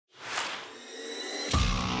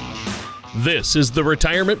This is the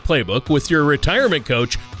Retirement Playbook with your retirement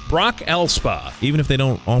coach, Brock Elspa. Even if they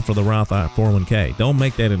don't offer the Roth 401k, don't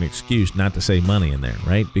make that an excuse not to save money in there,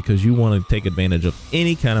 right? Because you want to take advantage of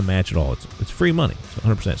any kind of match at all. It's free money, it's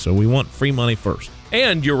 100%. So we want free money first.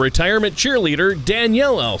 And your retirement cheerleader,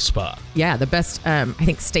 Danielle Elspa. Yeah, the best, I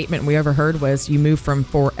think, statement we ever heard was you move from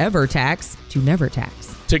forever tax to never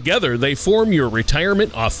tax. Together, they form your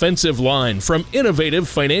retirement offensive line from Innovative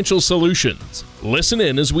Financial Solutions. Listen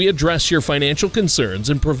in as we address your financial concerns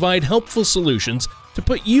and provide helpful solutions to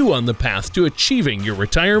put you on the path to achieving your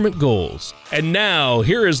retirement goals. And now,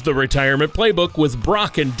 here is the Retirement Playbook with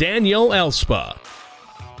Brock and Danielle Elspa.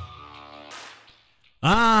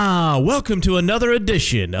 Welcome to another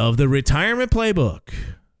edition of the Retirement Playbook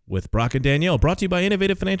with Brock and Danielle, brought to you by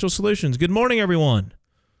Innovative Financial Solutions. Good morning, everyone.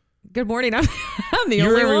 Good morning. I'm the You're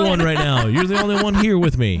only everyone one right now. You're the only one here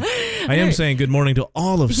with me. I am saying good morning to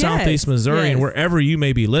all of Southeast Missouri and wherever you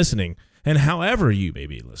may be listening and however you may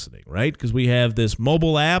be listening, right? Because we have this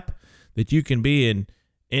mobile app that you can be in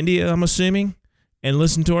India, I'm assuming, and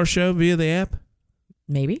listen to our show via the app.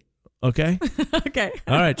 Maybe. Okay. Okay.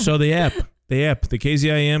 All right. So the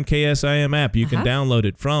KZIM, KSIM app, you can download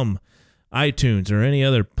it from iTunes or any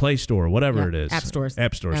other Play Store, whatever it is. App stores.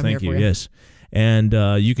 Thank you. Yes. And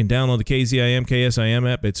you can download the KZIM, KSIM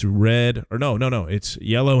app. It's red, or no, it's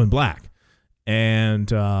yellow and black. And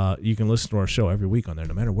you can listen to our show every week on there,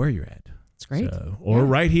 no matter where you're at. That's great. Or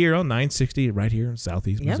right here on 960, right here in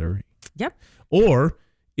Southeast Missouri. Yep. Or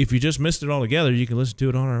if you just missed it all together, you can listen to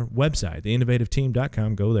it on our website,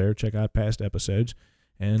 theinnovativeteam.com. Go there, check out past episodes.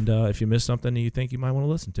 And if you missed something you think you might want to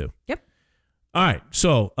listen to. Yep. All right.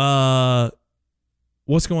 So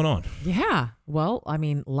what's going on? Yeah. Well, I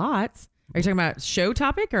mean, lots. Are you talking about show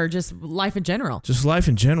topic or just life in general? Just life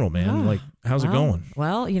in general, man. Like, how's it going?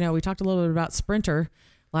 Well, we talked a little bit about Sprinter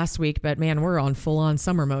last week, but man, we're on full on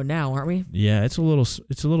summer mode now, aren't we? Yeah, it's a little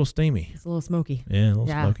steamy. It's a little smoky. Yeah, a little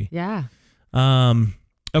smoky. Yeah.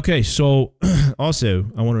 Okay, so also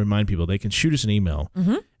I want to remind people they can shoot us an email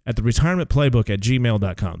at the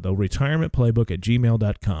retirementplaybook@gmail.com. The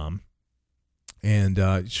retirementplaybook@gmail.com.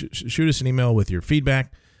 And shoot us an email with your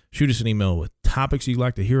feedback. Shoot us an email with topics you'd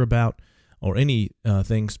like to hear about or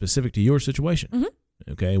anything specific to your situation.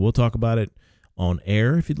 Okay, we'll talk about it on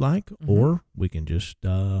air if you'd like, or we can just, do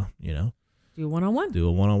a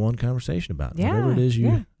one-on-one conversation about it, whatever it is you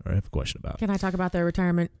have a question about. Can I talk about the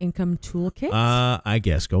retirement income toolkit? I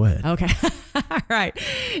guess. Go ahead. Okay. All right.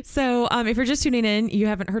 So if you're just tuning in, you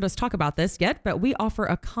haven't heard us talk about this yet, but we offer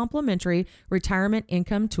a complimentary retirement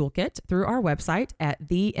income toolkit through our website at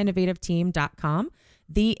theinnovativeteam.com.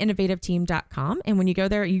 theinnovativeteam.com. And when you go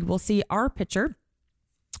there, you will see our picture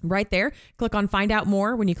right there. Click on Find Out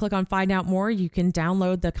More. When you click on Find Out More, you can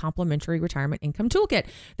download the complimentary retirement income toolkit.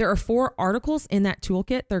 There are 4 articles in that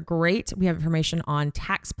toolkit. They're great. We have information on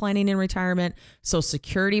tax planning in retirement, Social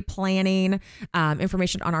Security planning,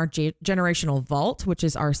 information on our generational vault, which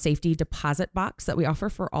is our safety deposit box that we offer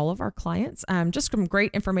for all of our clients. Just some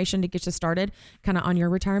great information to get you started kind of on your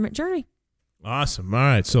retirement journey. Awesome. All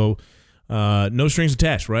right. So no strings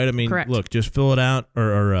attached, right? I mean, correct. Look, just fill it out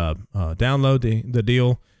or download the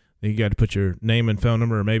deal. You got to put your name and phone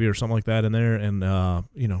number or something like that in there. And,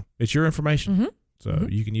 it's your information. So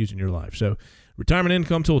you can use it in your life. So retirement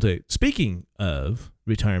income toolkit. Speaking of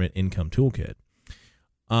retirement income toolkit,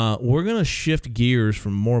 we're going to shift gears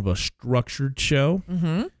from more of a structured show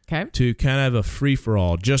to kind of a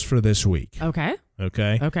free-for-all just for this week. Okay.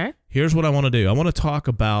 Here's what I want to do. I want to talk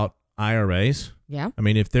about IRAs. Yeah. I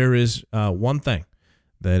mean, if there is one thing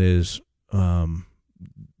that is,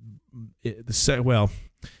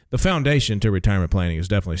 the foundation to retirement planning is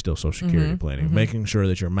definitely still Social Security planning, making sure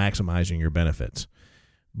that you're maximizing your benefits.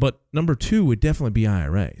 But number 2 would definitely be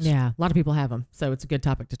IRAs. Yeah. A lot of people have them. So it's a good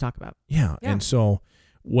topic to talk about. Yeah. And so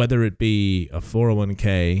whether it be a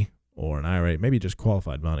 401k or an IRA, maybe just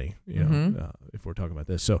qualified money, if we're talking about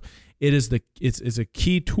this. So it's a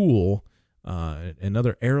key tool,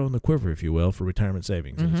 another arrow in the quiver, if you will, for retirement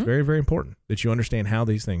savings. And it's very, very important that you understand how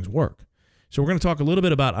these things work. So we're going to talk a little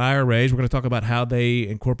bit about IRAs. We're going to talk about how they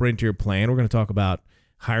incorporate into your plan. We're going to talk about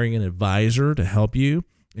hiring an advisor to help you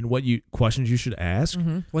and what questions you should ask.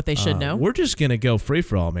 What they should know. We're just going to go free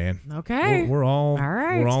for all, man. Okay. We're all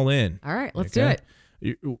in. All right, let's do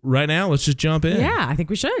it. Right now, let's just jump in. Yeah, I think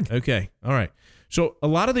we should. Okay. All right. So a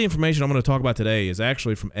lot of the information I'm going to talk about today is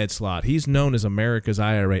actually from Ed Slott. He's known as America's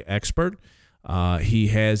IRA expert. He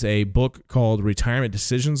has a book called Retirement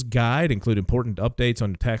Decisions Guide, include important updates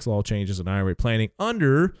on tax law changes and IRA planning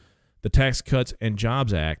under the Tax Cuts and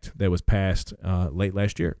Jobs Act that was passed late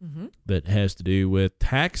last year that has to do with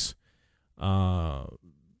tax cuts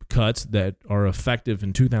cuts that are effective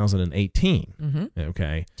in 2018.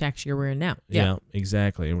 Okay. Tax year we're in now. Yeah,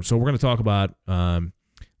 exactly. And so we're going to talk about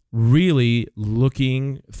really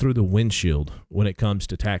looking through the windshield when it comes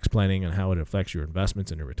to tax planning and how it affects your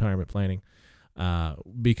investments and your retirement planning.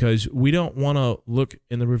 Because we don't want to look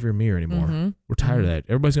in the rearview mirror anymore. We're tired of that.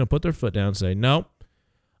 Everybody's going to put their foot down and say, nope,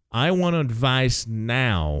 I want advice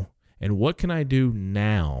now. And what can I do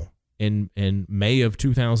now in May of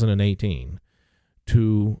 2018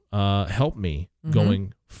 to help me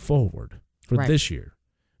going forward for this year?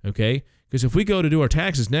 Okay? Because if we go to do our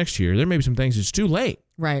taxes next year, there may be some things it's too late.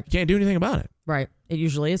 Right. You can't do anything about it. Right. It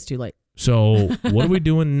usually is too late. So what are we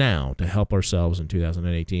doing now to help ourselves in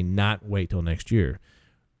 2018, not wait till next year?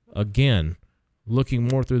 Again, looking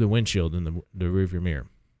more through the windshield than the rearview mirror.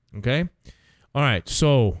 Okay? All right.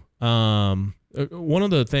 So one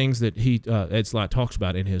of the things that Ed Slott talks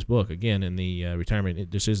about in his book, again, in the Retirement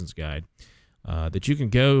Decisions Guide, that you can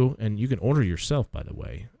go and you can order yourself, by the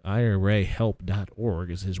way.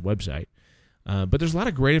 IRAhelp.org is his website. But there's a lot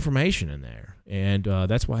of great information in there. And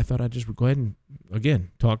that's why I thought I'd just go ahead and,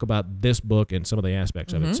 again, talk about this book and some of the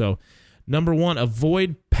aspects of it. So, number one,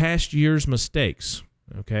 avoid past year's mistakes.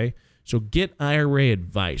 Okay? So get IRA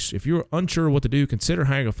advice. If you're unsure what to do, consider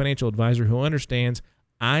hiring a financial advisor who understands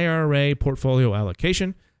IRA portfolio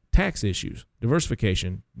allocation, tax issues,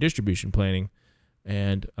 diversification, distribution planning,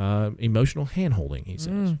 and emotional handholding, he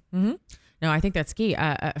says. No, I think that's key.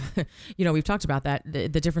 We've talked about that, the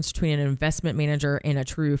difference between an investment manager and a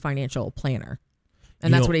true financial planner.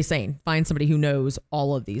 And that's what he's saying. Find somebody who knows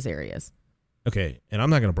all of these areas. Okay, and I'm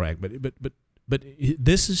not going to brag, but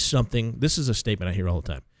this is a statement I hear all the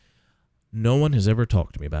time. No one has ever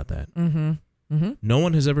talked to me about that. No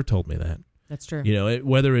one has ever told me that. That's true.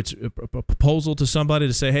 Whether it's a proposal to somebody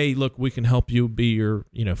to say, hey, look, we can help you be your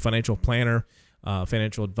financial planner,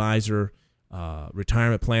 financial advisor,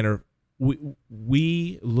 retirement planner.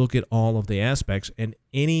 We look at all of the aspects, and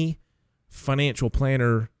any financial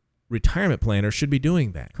planner, retirement planner should be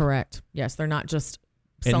doing that. Correct. Yes, they're not just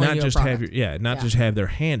selling you a just product. just have their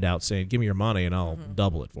hand out saying, give me your money and I'll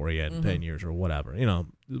double it for you in 10 years or whatever.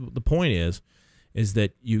 The point is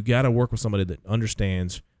that you got to work with somebody that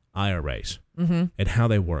understands IRAs and how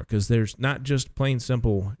they work, because there's not just plain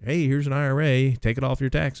simple, hey, here's an IRA, take it off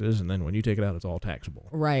your taxes, and then when you take it out, it's all taxable.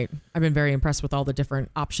 Right. I've been very impressed with all the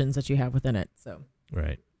different options that you have within it. So.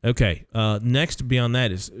 Right. Okay. Next beyond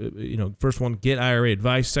that is, first one, get IRA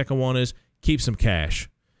advice. Second one is keep some cash.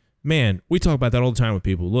 Man, we talk about that all the time with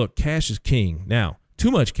people. Look, cash is king. Now,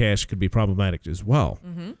 too much cash could be problematic as well,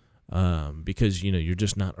 because you're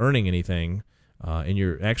just not earning anything. And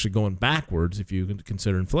you're actually going backwards if you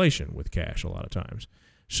consider inflation with cash a lot of times.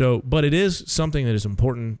 So, but it is something that is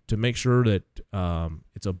important to make sure that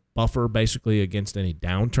it's a buffer basically against any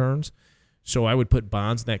downturns. So I would put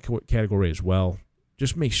bonds in that category as well.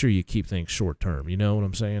 Just make sure you keep things short term. You know what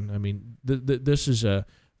I'm saying? I mean, this is a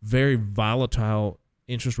very volatile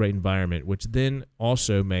interest rate environment, which then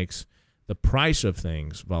also makes the price of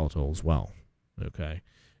things volatile as well. Okay,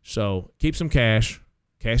 so keep some cash.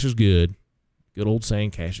 Cash is good. Good old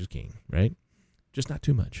saying, cash is king, right? Just not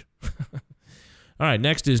too much. All right,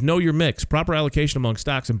 next is know your mix. Proper allocation among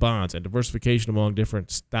stocks and bonds and diversification among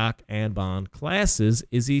different stock and bond classes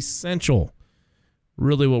is essential.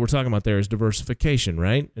 Really what we're talking about there is diversification,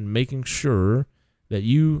 right? And making sure that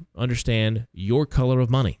you understand your color of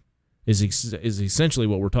money is essentially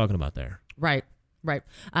what we're talking about there. Right. Right.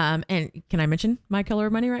 And can I mention my color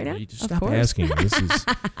of money right now? You just stop asking.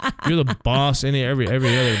 You're the boss every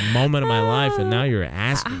other moment of my life, and now you're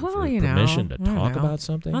asking for permission to talk about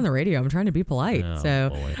something? On the radio, I'm trying to be polite.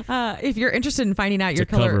 If you're interested in finding out your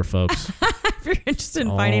color, cover, folks. If you're interested in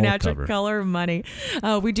finding out your color of money,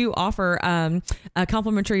 we do offer a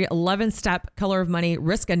complimentary 11-step color of money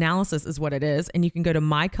risk analysis is what it is. And you can go to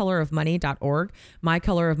mycolorofmoney.org,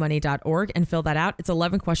 mycolorofmoney.org, and fill that out. It's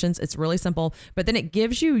 11 questions. It's really simple, but then it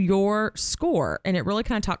gives you your score, and it really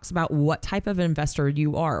kind of talks about what type of investor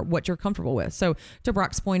you are, what you're comfortable with. So to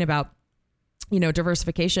Brock's point about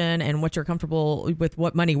diversification and what you're comfortable with,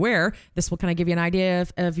 what money where, this will kind of give you an idea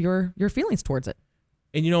of your feelings towards it.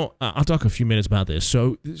 And I'll talk a few minutes about this.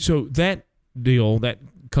 So that deal, that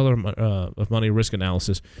color of money risk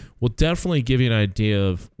analysis, will definitely give you an idea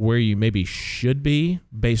of where you maybe should be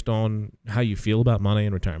based on how you feel about money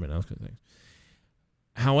and retirement and those kind of things.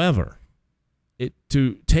 However,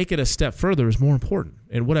 to take it a step further is more important.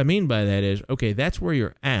 And what I mean by that is, okay, that's where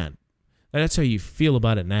you're at. That's how you feel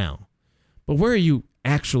about it now. But where are you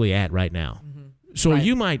actually at right now? So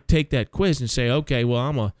you might take that quiz and say, okay, well,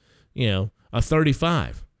 I'm a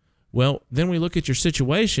 35. Well, then we look at your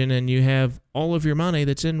situation and you have all of your money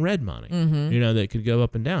that's in red money, that could go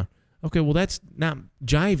up and down. Okay, well, that's not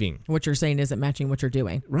jiving. What you're saying isn't matching what you're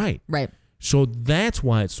doing. Right. Right. So that's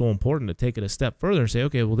why it's so important to take it a step further and say,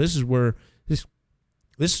 okay, well, this is where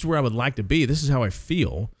I would like to be. This is how I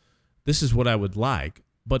feel. This is what I would like.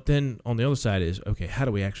 But then on the other side is, okay, how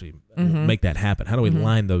do we actually make that happen? How do we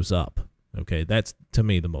line those up? Okay, that's, to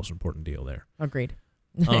me, the most important deal there. Agreed.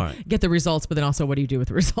 All right. Get the results, but then also what do you do with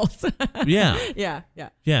the results? Yeah.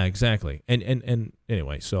 Yeah, exactly. And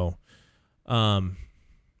anyway, so bonds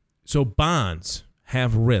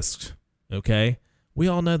have risks, okay? We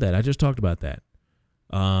all know that. I just talked about that.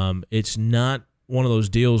 It's not one of those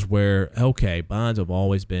deals where, okay, bonds have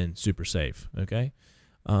always been super safe, okay?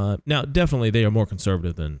 Now, definitely they are more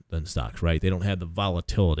conservative than stocks, right? They don't have the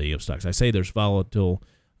volatility of stocks. I say there's volatile,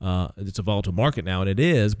 it's a volatile market now, and it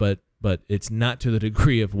is, but it's not to the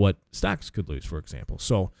degree of what stocks could lose, for example.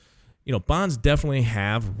 So, bonds definitely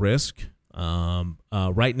have risk.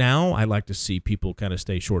 Right now, I like to see people kind of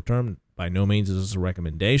stay short term. By no means is this a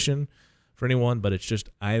recommendation for anyone, but it's just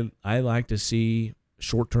I like to see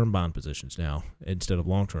short term bond positions now instead of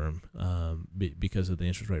long term because of the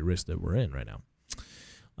interest rate risk that we're in right now.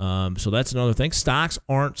 So that's another thing. Stocks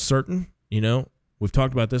aren't certain. We've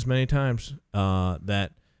talked about this many times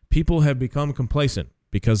that people have become complacent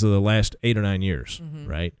because of the last 8 or 9 years,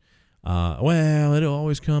 right? Well, it'll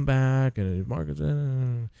always come back, and markets.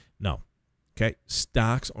 No, okay.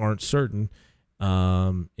 Stocks aren't certain,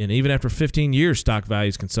 and even after 15 years, stock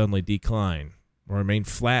values can suddenly decline or remain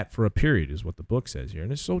flat for a period, is what the book says here,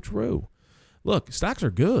 and it's so true. Look, stocks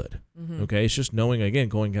are good. Okay, it's just knowing, again,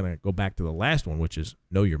 going to go back to the last one, which is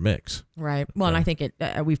know your mix. Right. Well, and I think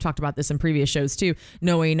we've talked about this in previous shows too,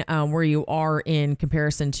 knowing where you are in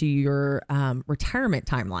comparison to your retirement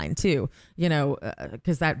timeline too,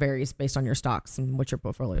 because that varies based on your stocks and what your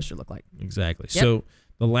portfolio should look like. Exactly. Yep. So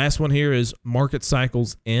the last one here is market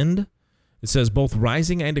cycles end. It says both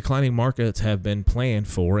rising and declining markets have been planned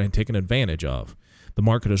for and taken advantage of. The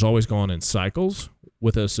market has always gone in cycles.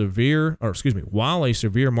 While a severe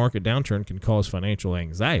market downturn can cause financial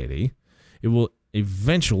anxiety, it will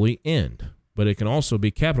eventually end, but it can also be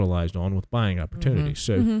capitalized on with buying opportunities.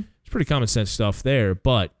 So it's pretty common sense stuff there,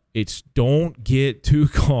 but it's don't get too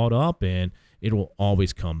caught up in it will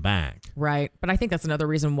always come back. Right. But I think that's another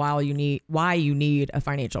reason why you need a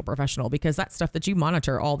financial professional, because that's stuff that you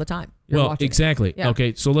monitor all the time. Well, exactly. Yeah.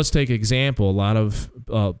 Okay. So let's take an example. A lot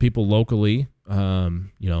of people locally,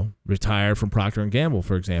 retired from Procter & Gamble,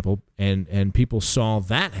 for example, and people saw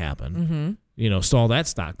that happen, saw that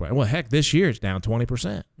stock price. Well, heck, this year it's down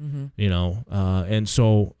 20%, and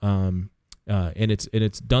so, and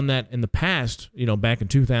it's done that in the past, back in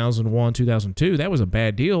 2001, 2002, that was a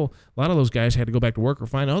bad deal. A lot of those guys had to go back to work or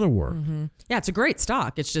find other work. Yeah, it's a great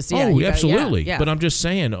stock. It's just, absolutely. Yeah. But I'm just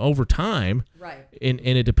saying over time, right. And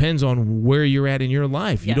it depends on where you're at in your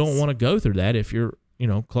life. You don't want to go through that if you're,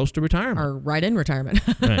 close to retirement. Or right in retirement.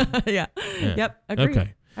 Right. Yeah. Yep. Agreed.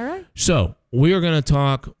 Okay. All right. So we are going to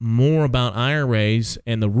talk more about IRAs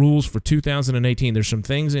and the rules for 2018. There's some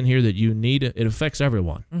things in here that you need. It affects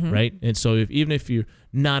everyone, right? And so even if you're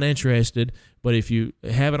not interested, but if you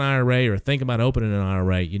have an IRA or think about opening an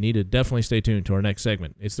IRA, you need to definitely stay tuned to our next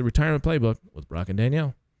segment. It's the Retirement Playbook with Brock and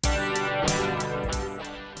Danielle.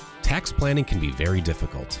 Tax planning can be very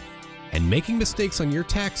difficult, and making mistakes on your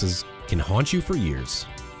taxes can haunt you for years.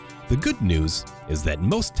 The good news is that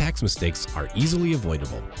most tax mistakes are easily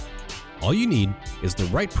avoidable. All you need is the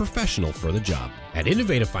right professional for the job. At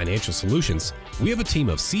Innovative Financial Solutions, we have a team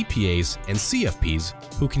of CPAs and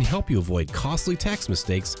CFPs who can help you avoid costly tax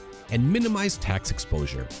mistakes and minimize tax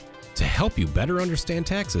exposure. To help you better understand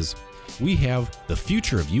taxes, we have The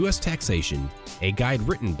Future of U.S. Taxation, a guide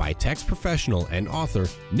written by tax professional and author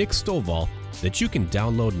Nick Stovall that you can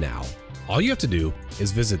download now. All you have to do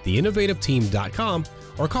is visit theinnovativeteam.com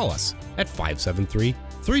or call us at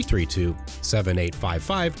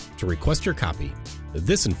 573-332-7855 to request your copy.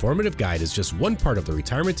 This informative guide is just one part of the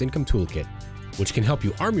Retirement Income Toolkit, which can help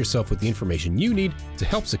you arm yourself with the information you need to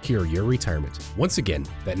help secure your retirement. Once again,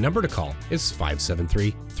 that number to call is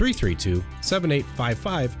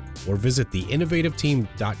 573-332-7855 or visit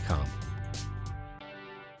theinnovativeteam.com.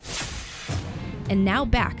 And now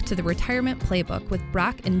back to the Retirement Playbook with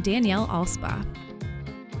Brock and Danielle Alspa.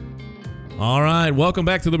 All right, welcome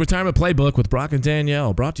back to the Retirement Playbook with Brock and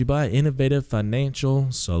Danielle, brought to you by Innovative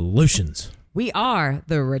Financial Solutions. We are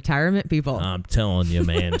the retirement people. I'm telling you,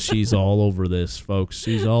 man, she's all over this, folks.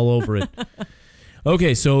 She's all over it.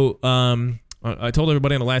 Okay, so I told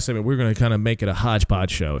everybody in the last segment we're going to kind of make it a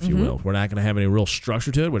hodgepodge show, if you will. We're not going to have any real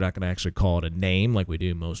structure to it. We're not going to actually call it a name like we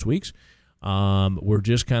do most weeks. We're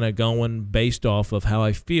just kind of going based off of how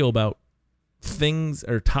I feel about things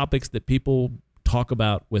or topics that people talk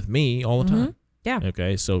about with me all the time. Yeah.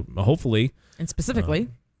 Okay. So hopefully. And specifically.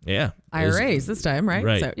 Yeah. IRAs this time, right?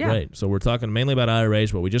 Right. So, yeah. Right. So we're talking mainly about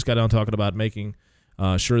IRAs, but we just got on talking about making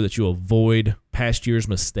sure that you avoid past year's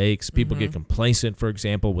mistakes. People get complacent, for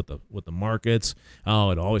example, with the markets.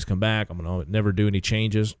 Oh, it'll always come back. I'm going to never do any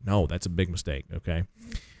changes. No, that's a big mistake. Okay.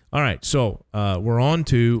 All right. So we're on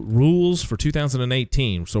to rules for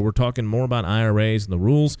 2018. So we're talking more about IRAs and the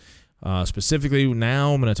rules. Specifically,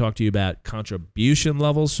 now I'm going to talk to you about contribution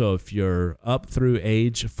levels. So if you're up through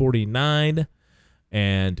age 49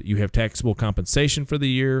 and you have taxable compensation for the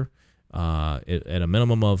year at a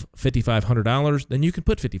minimum of $5,500, then you can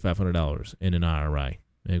put $5,500 in an IRA.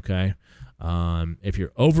 Okay. If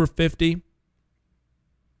you're over 50,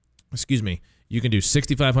 you can do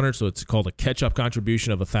 $6,500. So it's called a catch-up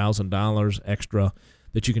contribution of $1,000 extra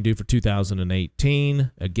that you can do for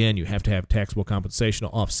 2018. Again, you have to have taxable compensation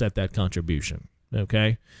to offset that contribution.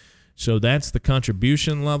 Okay. So that's the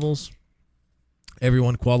contribution levels.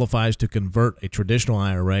 Everyone qualifies to convert a traditional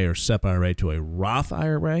IRA or SEP IRA to a Roth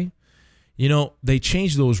IRA. You know, they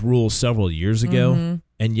changed those rules several years ago,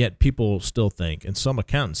 and yet people still think, and some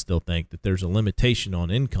accountants still think, that there's a limitation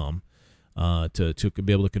on income to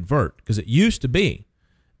be able to convert. Because it used to be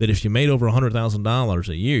that if you made over $100,000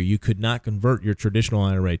 a year, you could not convert your traditional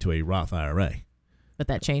IRA to a Roth IRA. But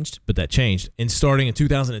that changed. And starting in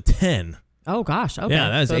 2010. Oh, gosh. Okay. Yeah,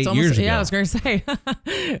 that's 8 years ago. Yeah, I was going to say.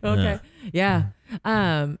 Okay. Yeah.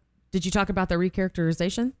 Did you talk about the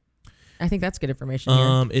recharacterization? I think that's good information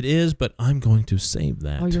here. It is, but I'm going to save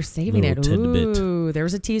that. Oh, you're saving it. Tidbit. Ooh, there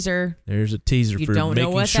was a teaser. There's a teaser You for don't know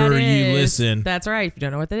making what sure that you is. listen. That's right. If you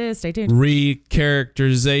don't know what that is, stay tuned.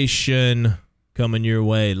 Recharacterization coming your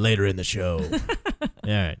way later in the show. All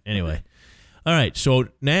right. Anyway. All right. So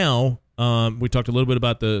now we talked a little bit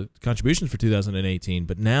about the contributions for 2018,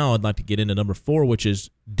 but now I'd like to get into number 4, which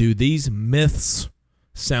is, do these myths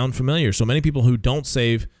sound familiar? So many people who don't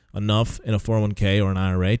save enough in a 401k or an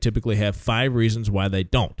IRA typically have 5 reasons why they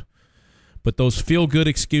don't. But those feel-good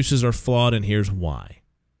excuses are flawed, and here's why.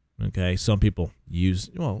 Okay, some people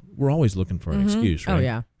we're always looking for an excuse, right? Oh,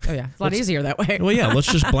 yeah. It's a lot easier that way. Well, yeah,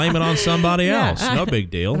 let's just blame it on somebody else. No big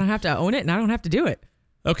deal. I don't have to own it, and I don't have to do it.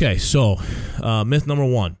 Okay, so myth number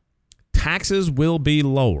 1, taxes will be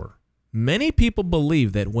lower. Many people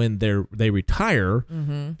believe that when they retire,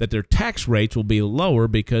 that their tax rates will be lower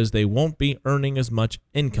because they won't be earning as much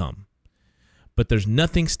income. But there's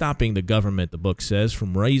nothing stopping the government, the book says,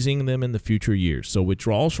 from raising them in the future years. So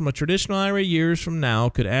withdrawals from a traditional IRA years from now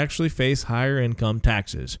could actually face higher income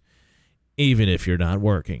taxes, even if you're not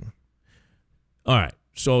working. All right,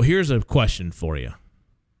 so here's a question for you.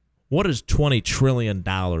 What does $20 trillion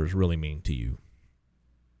really mean to you?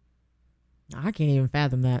 I can't even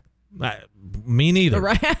fathom that. Me neither.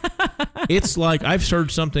 Right. It's like I've heard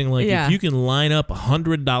something like if you can line up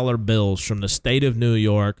 $100 bills from the state of New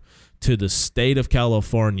York to the state of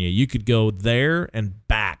California, you could go there and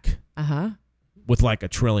back with like $1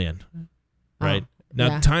 trillion. Right?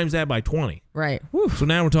 Now times that by 20. Right. Whew. So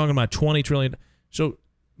now we're talking about $20 trillion. So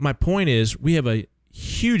my point is we have a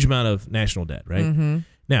huge amount of national debt, right?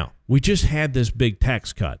 Now, we just had this big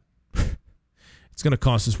tax cut. It's going to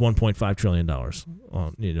cost us $1.5 trillion,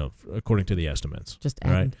 according to the estimates. Just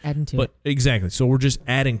adding to it. Exactly. So we're just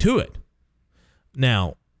adding to it.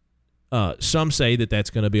 Now, some say that that's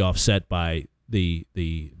going to be offset by the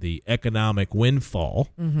economic windfall,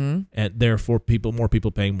 and therefore more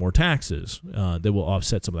people paying more taxes. That will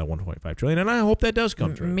offset some of that $1.5 trillion, and I hope that does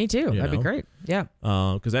come true. Me too. That'd be great. Yeah.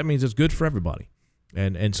 Because that means it's good for everybody,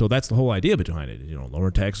 and so that's the whole idea behind it.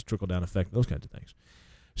 Lower tax, trickle down effect, those kinds of things.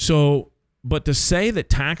 So. But to say that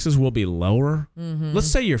taxes will be lower, let's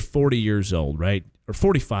say you're 40 years old, right? Or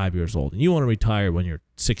 45 years old, and you want to retire when you're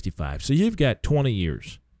 65. So you've got 20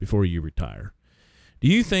 years before you retire. Do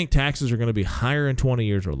you think taxes are going to be higher in 20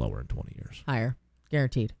 years or lower in 20 years? Higher.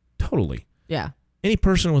 Guaranteed. Totally. Yeah. Any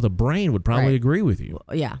person with a brain would probably agree with you.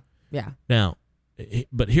 Well, yeah. Yeah. Now,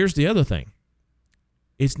 but here's the other thing.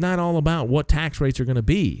 It's not all about what tax rates are going to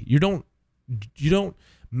be. You don't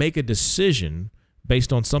make a decision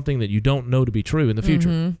based on something that you don't know to be true in the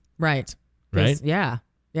future. Right. Right? Yeah.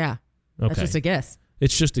 Yeah. Okay. That's just a guess.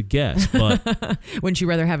 It's just a guess, but... Wouldn't you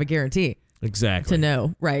rather have a guarantee? Exactly. To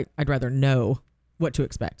know, right? I'd rather know what to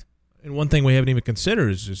expect. And one thing we haven't even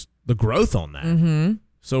considered is just the growth on that.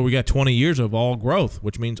 So we got 20 years of all growth,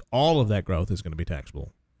 which means all of that growth is going to be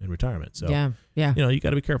taxable in retirement. So, yeah. you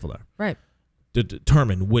got to be careful there. Right. to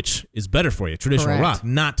determine which is better for you, traditional Correct. Roth,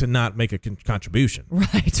 not to not make a contribution.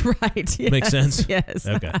 Right. Yes, Makes sense? Yes.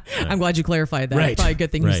 Okay. I'm glad you clarified that. Right. Probably a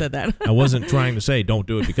good thing you Right. said that. I wasn't trying to say don't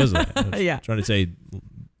do it because of that. I was Yeah. trying to say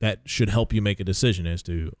that should help you make a decision as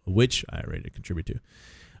to which IRA to contribute to.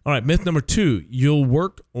 All right, myth number 2, you'll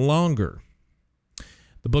work longer.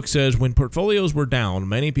 The book says, when portfolios were down,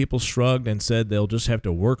 many people shrugged and said they'll just have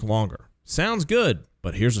to work longer. Sounds good,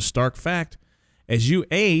 but here's a stark fact. As you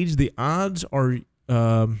age, the odds are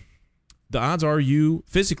you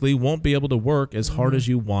physically won't be able to work as hard as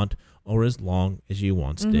you want or as long as you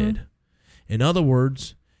once did. In other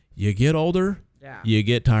words, you get older, you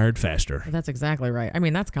get tired faster. That's exactly right. I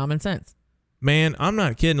mean, that's common sense. Man, I'm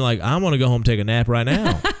not kidding. Like, I want to go home and take a nap right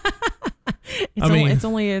now.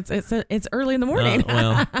 It's early in the morning.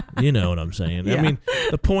 Well, you know what I'm saying. Yeah. I mean,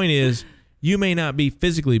 the point is, you may not be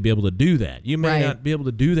physically be able to do that. You may Right. not be able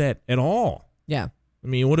to do that at all. Yeah. I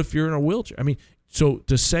mean, what if you're in a wheelchair? I mean, so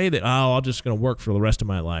to say that, I'm just going to work for the rest of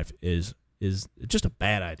my life is just a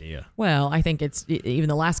bad idea. Well, I think it's even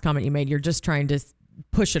the last comment you made, you're just trying to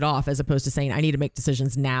push it off as opposed to saying, I need to make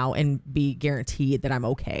decisions now and be guaranteed that I'm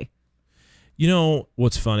okay. You know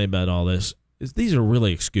what's funny about all this is these are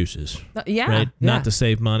really excuses. Yeah. Right? Yeah. Not to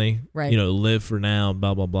save money. Right. You know, live for now,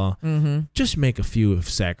 blah, blah, blah. Just make a few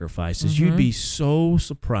sacrifices. You'd be so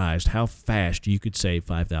surprised how fast you could save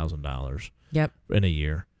 $5,000 Yep. in a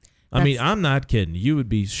year. I mean, I'm not kidding. You would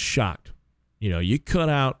be shocked. You know, you cut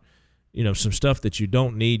out, some stuff that you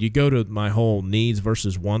don't need. You go to my whole needs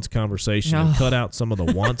versus wants conversation and cut out some of the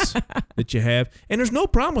wants that you have. And there's no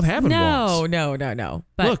problem with having wants. No.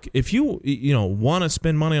 But Look, if you want to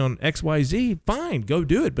spend money on XYZ, fine, go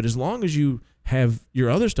do it. But as long as you have your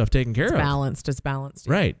other stuff taken care of. It's balanced.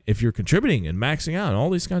 Right. If you're contributing and maxing out and all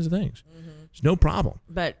these kinds of things, it's no problem.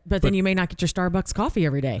 But then you may not get your Starbucks coffee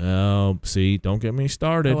every day. Oh, see, don't get me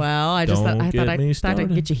started. Well, I thought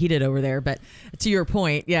I'd get you heated over there. But to your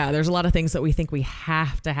point, yeah, there's a lot of things that we think we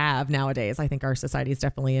have to have nowadays. I think our society is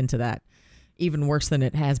definitely into that, even worse than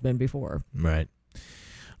it has been before. Right.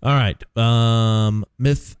 All right.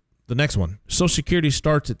 Myth, the next one. Social Security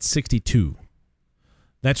starts at 62.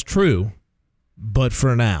 That's true, but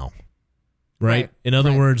for now. Right? In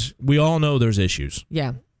other words, we all know there's issues.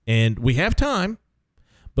 Yeah. And we have time,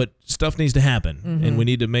 but stuff needs to happen. And we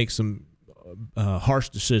need to make some harsh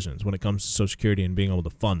decisions when it comes to Social Security and being able to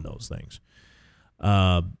fund those things.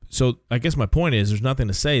 So I guess my point is there's nothing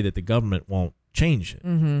to say that the government won't change it,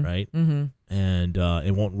 right? And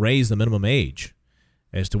it won't raise the minimum age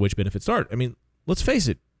as to which benefits start. I mean, let's face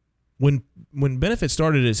it. When benefits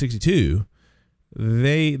started at 62,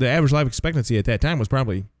 the average life expectancy at that time was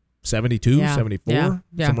probably 72, 74,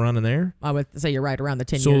 somewhere around in there. I would say you're right around the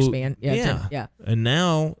 10-year span. Yeah. And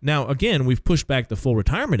now again, we've pushed back the full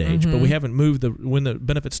retirement age, but we haven't moved when the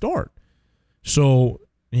benefits start. So,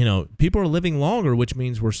 people are living longer, which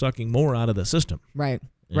means we're sucking more out of the system. Right.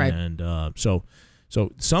 And so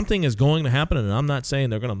something is going to happen, and I'm not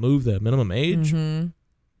saying they're going to move the minimum age,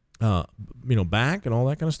 back and all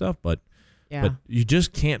that kind of stuff, but you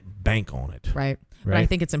just can't bank on it. Right. But I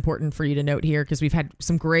think it's important for you to note here because we've had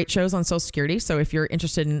some great shows on Social Security. So if you're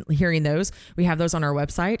interested in hearing those, we have those on our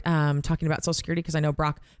website talking about Social Security because I know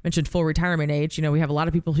Brock mentioned full retirement age. We have a lot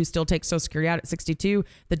of people who still take Social Security out at 62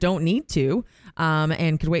 that don't need to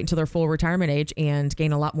and could wait until their full retirement age and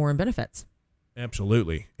gain a lot more in benefits.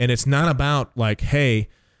 Absolutely. And it's not about like, hey,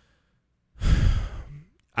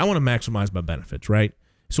 I want to maximize my benefits, right?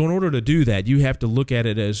 So in order to do that, you have to look at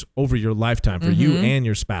it as over your lifetime for you and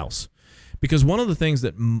your spouse. Because one of the things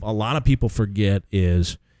that a lot of people forget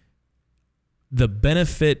is the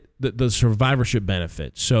benefit, the survivorship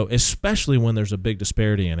benefit. So especially when there's a big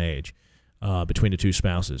disparity in age between the two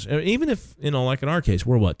spouses. Even if, like in our case,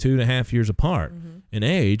 we're 2.5 years apart in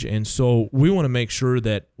age. And so we want to make sure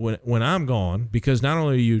that when I'm gone, because not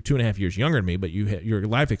only are you 2.5 years younger than me, but your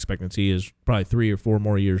life expectancy is probably 3 or 4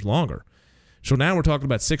 more years longer. So now we're talking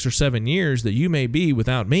about 6 or 7 years that you may be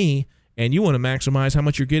without me, and you want to maximize how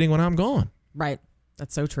much you're getting when I'm gone. Right.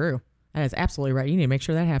 That's so true. That is absolutely right. You need to make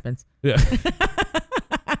sure that happens. Yeah.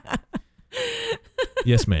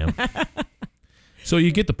 Yes, ma'am. So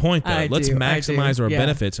you get the point, though. Let's maximize our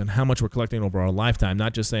benefits and how much we're collecting over our lifetime,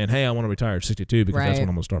 not just saying, hey, I want to retire at 62 because that's when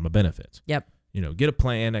I'm going to start my benefits. Yep. Get a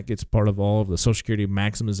plan that gets part of all of the Social Security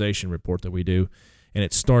maximization report that we do. And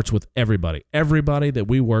it starts with everybody. Everybody that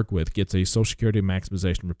we work with gets a Social Security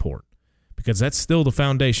maximization report because that's still the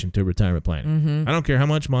foundation to retirement planning. I don't care how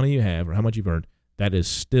much money you have or how much you've earned. That is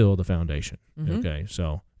still the foundation. Okay,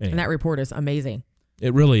 so anyway. And that report is amazing.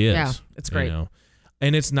 It really is. Yeah, it's great.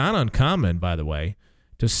 And it's not uncommon, by the way,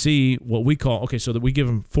 to see what we call, so that we give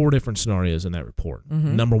them 4 different scenarios in that report.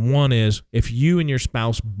 Number 1 is if you and your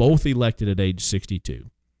spouse both elected at age 62.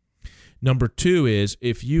 Number 2 is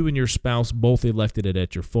if you and your spouse both elected it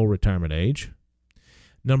at your full retirement age.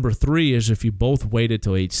 Number 3 is if you both waited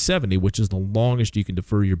till age 70, which is the longest you can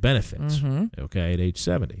defer your benefits, at age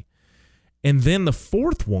 70. And then the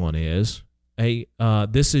 4th one is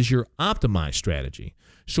this is your optimized strategy.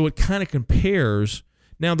 So it kind of compares.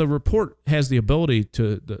 Now the report has the ability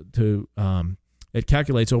to it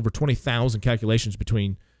calculates over 20,000 calculations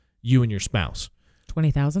between you and your spouse.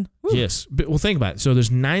 20,000? Yes. But, well, think about it. So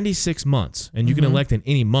there's 96 months, and you can elect in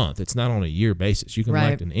any month. It's not on a year basis. You can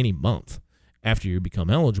elect in any month after you become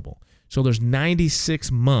eligible. So there's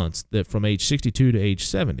 96 months that from age 62 to age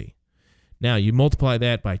 70. Now you multiply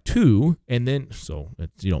that by 2, and then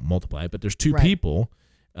you don't multiply it, but there's 2 people,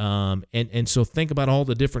 and so think about all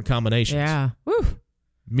the different combinations. Yeah. Woo.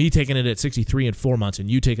 Me taking it at 63 in 4 months, and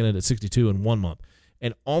you taking it at 62 in 1 month,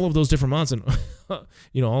 and all of those different months, and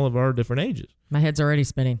all of our different ages. My head's already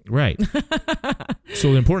spinning. Right.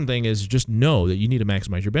 So the important thing is just know that you need to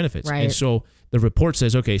maximize your benefits. Right. And so the report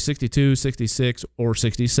says, 62, 66, or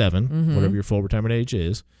 67, whatever your full retirement age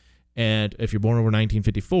is. And if you're born over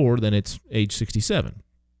 1954, then it's age 67.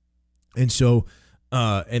 And so,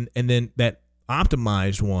 and then that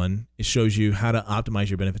optimized one, it shows you how to optimize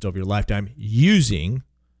your benefits over your lifetime using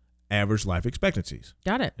average life expectancies.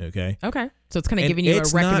 Got it. Okay. So it's kind of giving you a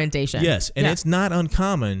recommendation. It's not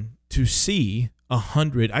uncommon to see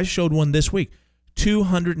 100. I showed one this week,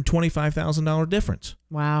 $225,000 difference.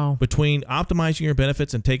 Wow. Between optimizing your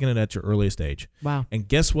benefits and taking it at your earliest age. Wow. And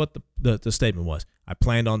guess what the statement was? I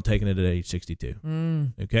planned on taking it at age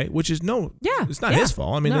 62. Okay, which is it's not his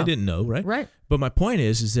fault. I mean, they didn't know, right? Right. But my point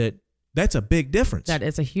is that that's a big difference. That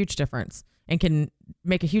is a huge difference and can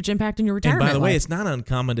make a huge impact in your retirement. And by the way, life. it's not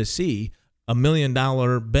uncommon to see $1 million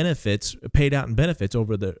benefits paid out in benefits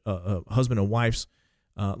over the husband and wife's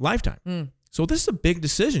lifetime. So this is a big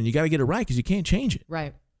decision. You got to get it right because you can't change it.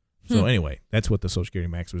 Right. So anyway, that's what the Social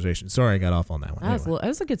Security maximization. Sorry, I got off on that one. That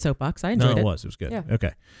was a good soapbox. I enjoyed it. No, it was good. Yeah.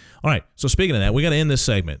 Okay. All right. So speaking of that, we got to end this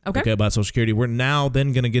segment. Okay. About Social Security. We're now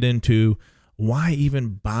then going to get into why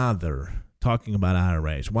even bother talking about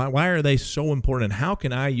IRAs. Why are they so important? And how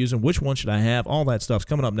can I use them? Which one should I have? All that stuff's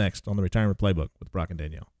coming up next on the Retirement Playbook with Brock and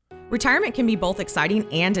Danielle. Retirement can be both exciting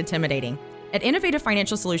and intimidating. At Innovative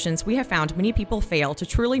Financial Solutions, we have found many people fail to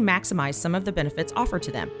truly maximize some of the benefits offered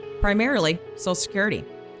to them, primarily Social Security.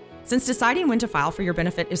 Since deciding when to file for your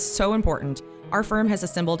benefit is so important, our firm has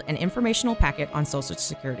assembled an informational packet on Social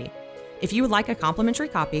Security. If you would like a complimentary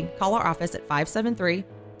copy, call our office at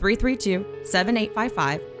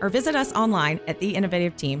 573-332-7855 or visit us online at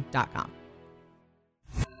theinnovativeteam.com.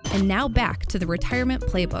 And now back to the Retirement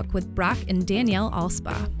Playbook with Brock and Danielle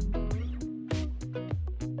Alspa.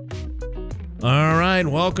 All right,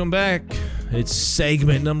 welcome back. It's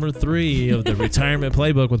segment number 3 of the Retirement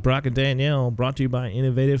Playbook with Brock and Danielle, brought to you by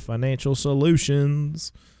Innovative Financial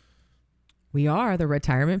Solutions. We are the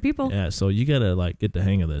retirement people. Yeah, so you gotta get the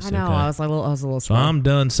hang of this. I know. Okay? I was a little So slow. I'm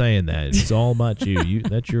done saying that. It's all about you.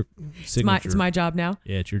 That's your signature. It's my job now.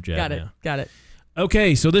 Yeah, it's your job. Got it.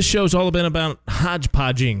 Okay, so this show's all been about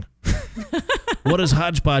hodgepodging. What is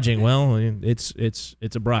hodgepodging? Well, it's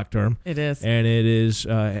a Brock term. It is. And it is,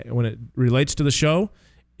 when it relates to the show,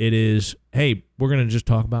 it is, hey, we're going to just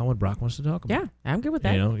talk about what Brock wants to talk about. Yeah, I'm good with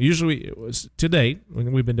that. Usually, to date,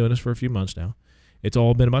 we've been doing this for a few months now, it's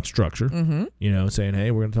all been about structure, saying,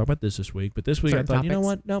 hey, we're going to talk about this week. But this week, Certain I thought, topics. you know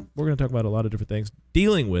what? No, we're going to talk about a lot of different things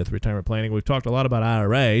dealing with retirement planning. We've talked a lot about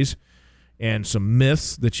IRAs and some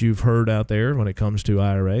myths that you've heard out there when it comes to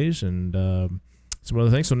IRAs and some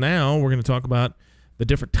other things. So now we're going to talk about the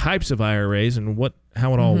different types of IRAs and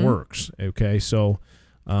how it all works. Okay, so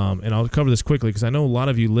and I'll cover this quickly because I know a lot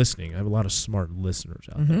of you listening. I have a lot of smart listeners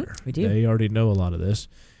out there. We do. They already know a lot of this.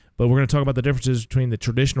 But we're going to talk about the differences between the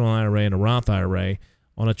traditional IRA and a Roth IRA.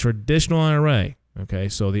 On a traditional IRA, okay,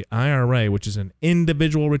 so the IRA, which is an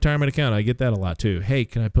individual retirement account, I get that a lot too. Hey,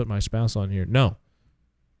 can I put my spouse on here? No.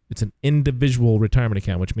 It's an individual retirement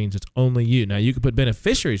account, which means it's only you. Now, you could put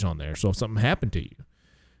beneficiaries on there, so if something happened to you,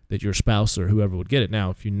 that your spouse or whoever would get it.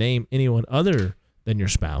 Now, if you name anyone other than your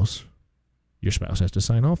spouse has to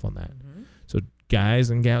sign off on that. So guys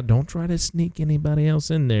and gals, don't try to sneak anybody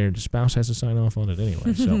else in there. The spouse has to sign off on it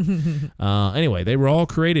anyway. So anyway, they were all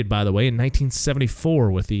created, by the way, in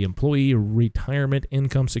 1974 with the Employee Retirement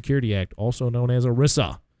Income Security Act, also known as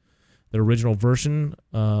ERISA. The original version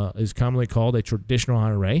is commonly called a traditional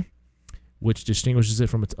IRA, which distinguishes it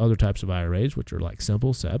from its other types of IRAs, which are like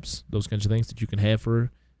simple SEPs, those kinds of things that you can have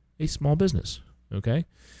for a small business. Okay.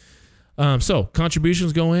 So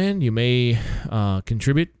contributions go in. You may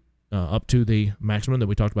contribute up to the maximum that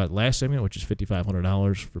we talked about last segment, which is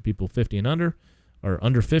 $5,500 for people 50 and under, or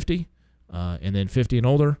under 50, and then 50 and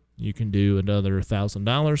older. You can do another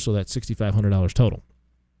 $1,000, so that's $6,500 total.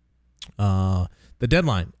 The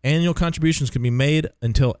deadline: annual contributions can be made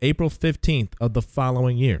until April 15th of the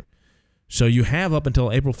following year. So you have up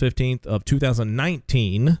until April 15th of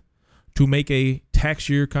 2019 to make a tax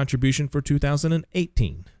year contribution for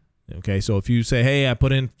 2018. Okay, so if you say, hey, I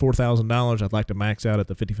put in $4,000, I'd like to max out at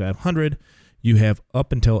the $5,500, you have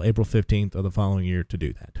up until April 15th of the following year to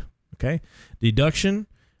do that. Okay, deduction,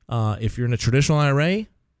 if you're in a traditional IRA,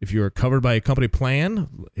 if you're covered by a company plan,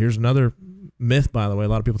 here's another myth, by the way. A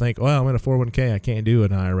lot of people think, well, I'm in a 401k, I can't do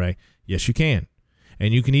an IRA. Yes, you can.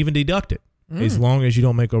 And you can even deduct it as long as you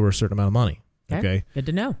don't make over a certain amount of money. Okay. Good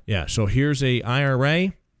to know. Yeah, so here's a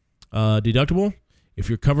IRA deductible. If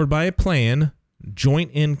you're covered by a plan,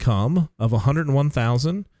 joint income of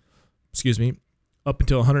 $101,000, up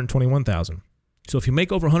until $121,000. So if you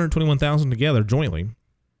make over $121,000 together jointly,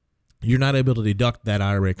 you're not able to deduct that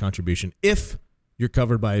IRA contribution if you're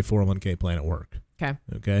covered by a 401k plan at work.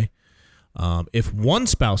 Okay. If one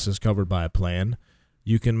spouse is covered by a plan,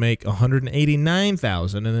 you can make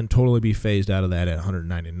 $189,000 and then totally be phased out of that at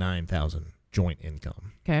 $199,000 joint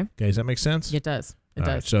income. Okay, does that make sense? It does. It All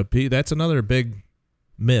does. Right, so that's another big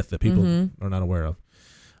myth that people are not aware of.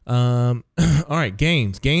 All right,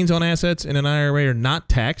 gains. Gains on assets in an IRA are not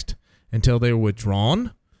taxed until they're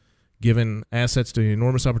withdrawn, giving assets the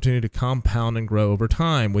enormous opportunity to compound and grow over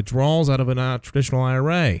time. Withdrawals out of a traditional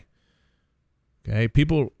IRA. Okay,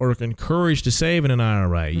 people are encouraged to save in an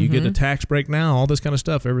IRA. You get a tax break now, all this kind of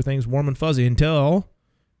stuff. Everything's warm and fuzzy until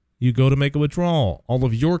you go to make a withdrawal. All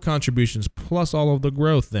of your contributions plus all of the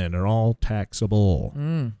growth then are all taxable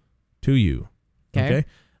to you. Okay.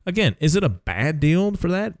 Again, is it a bad deal for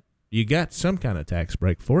that? You got some kind of tax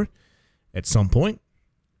break for it at some point.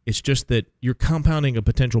 It's just that you're compounding a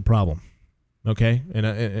potential problem. Okay,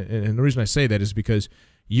 and the reason I say that is because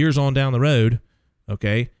years on down the road,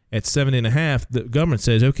 okay, at 70.5, the government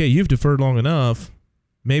says, okay, you've deferred long enough.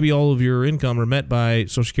 Maybe all of your income are met by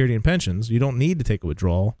Social Security and pensions. You don't need to take a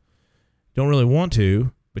withdrawal. Don't really want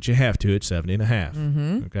to, but you have to at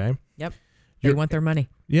 70.5. Okay. Yep. They want their money.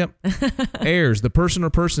 Yep. Heirs, the person or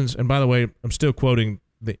persons, and by the way, I'm still quoting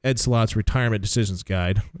the Ed Slott's Retirement Decisions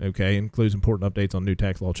Guide, okay, includes important updates on new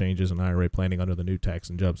tax law changes and IRA planning under the new Tax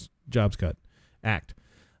and Jobs Cut Act.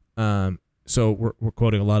 So we're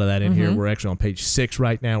quoting a lot of that in here. We're actually on page 6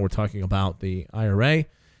 right now. We're talking about the IRA.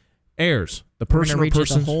 Heirs, the person or persons. We're going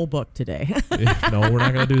to read the whole book today. No, we're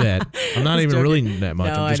not going to do that. I'm not even reading that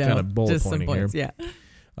much. No, I'm just kind of bullet pointing here. Yeah.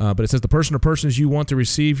 But it says the person or persons you want to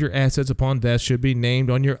receive your assets upon death should be named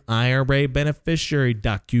on your IRA beneficiary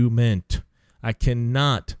document. I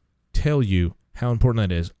cannot tell you how important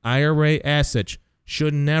that is. IRA assets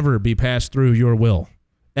should never be passed through your will.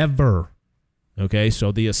 Ever. Okay,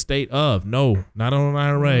 so the estate of, no, not on an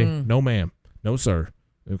IRA. No, ma'am. No, sir.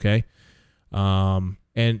 Okay.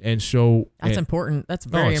 And so. That's important. That's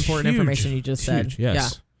very important information you just said. Yes. Yeah.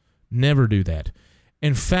 Never do that.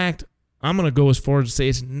 In fact, I'm going to go as far as to say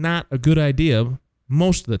it's not a good idea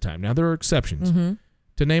most of the time. Now, there are exceptions.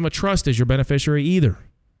 To name a trust as your beneficiary either.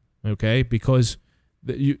 Okay, because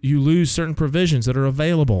you lose certain provisions that are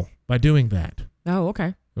available by doing that. Oh,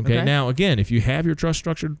 okay. Okay. Now, again, if you have your trust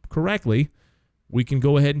structured correctly, we can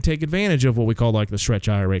go ahead and take advantage of what we call like the stretch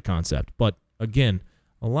IRA concept. But again,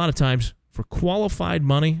 a lot of times for qualified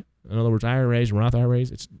money, in other words, IRAs and Roth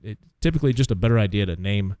IRAs, it's typically just a better idea to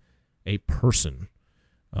name a person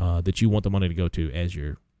that you want the money to go to as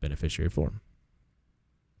your beneficiary for.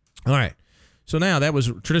 All right. So now that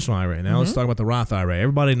was traditional IRA. Now let's talk about the Roth IRA.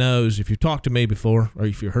 Everybody knows, if you've talked to me before or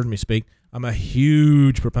if you've heard me speak, I'm a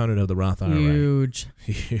huge proponent of the Roth IRA. Huge.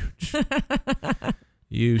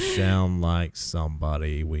 You sound like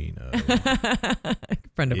somebody we know.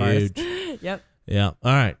 Friend of ours. Yep. Yeah. All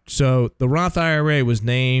right. So the Roth IRA was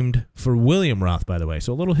named for William Roth, by the way.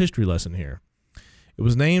 So a little history lesson here. It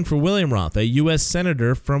was named for William Roth, a U.S.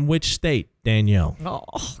 senator from which state, Danielle?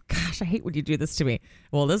 Oh, gosh, I hate when you do this to me.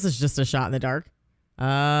 Well, this is just a shot in the dark. It's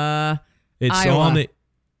Iowa. on the...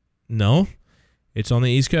 No. It's on the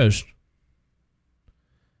East Coast.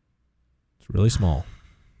 It's really small.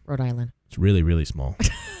 Rhode Island. It's really, really small.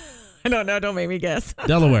 I don't know. Don't make me guess.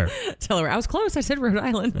 Delaware. Delaware. I was close. I said Rhode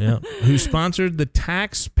Island. Yeah. Who sponsored the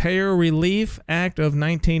Taxpayer Relief Act of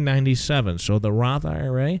 1997. So the Roth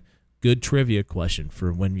IRA, good trivia question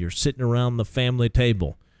for when you're sitting around the family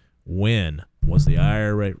table. When was the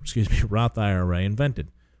Roth IRA invented?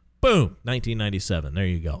 Boom, 1997. There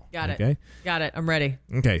you go. Got it. Okay. Got it. I'm ready.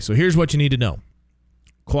 Okay, so here's what you need to know.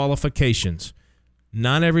 qualifications.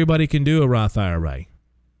 Not everybody can do a Roth IRA.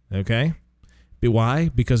 Okay? Why?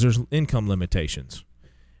 Because there's income limitations.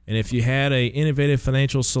 And if you had a Innovative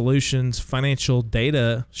Financial Solutions financial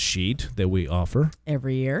data sheet that we offer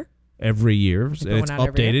Every year. it's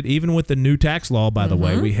updated. Even with the new tax law, by the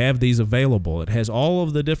way, we have these available. It has all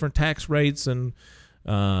of the different tax rates and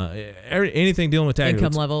anything dealing with tax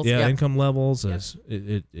Income levels. Yeah, Yep. income levels,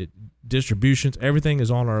 distributions. Everything is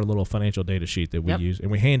on our little financial data sheet that we use and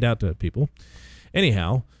we hand out to people.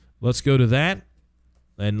 Anyhow, let's go to that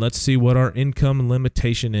and let's see what our income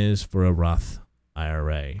limitation is for a Roth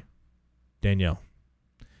IRA. Danielle,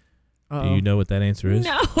 do you know what that answer is?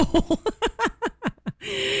 No.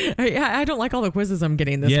 I don't like all the quizzes I'm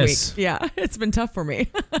getting this week. Yeah, it's been tough for me.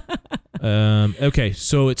 Okay,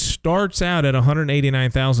 so it starts out at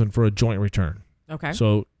 $189,000 for a joint return. Okay.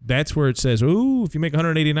 So that's where it says, ooh, if you make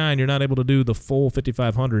 $189, you're not able to do the full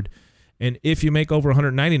 $5,500. And if you make over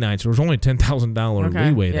 $199, so there's only $10,000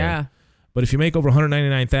 leeway there. Yeah. But if you make over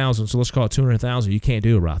 $199,000, so let's call it $200,000, you can't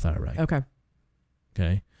do a Roth IRA. Okay.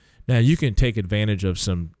 Now you can take advantage of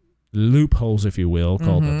some loopholes, if you will,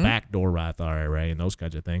 called the backdoor Roth IRA and those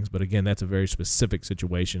kinds of things. But again, that's a very specific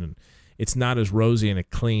situation, and it's not as rosy and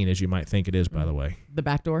clean as you might think it is. By the way, the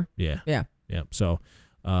backdoor. Yeah. Yeah. So,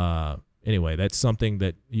 anyway, that's something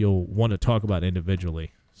that you'll want to talk about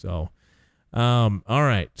individually. So, all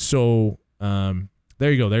right. So,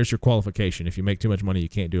 there you go. There's your qualification. If you make too much money, you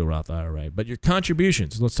can't do a Roth IRA. But your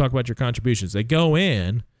contributions. Let's talk about your contributions. They go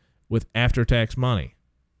in with after-tax money.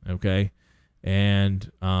 Okay. And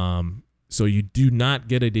so you do not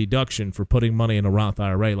get a deduction for putting money in a Roth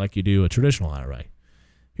IRA like you do a traditional IRA.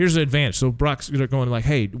 Here's the advantage. So Brock's going like,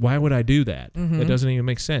 hey, why would I do that? That doesn't even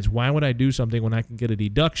make sense. Why would I do something when I can get a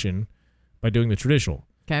deduction by doing the traditional?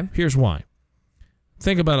 Okay. Here's why.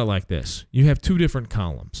 Think about it like this. You have two different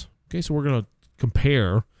columns. Okay, so we're going to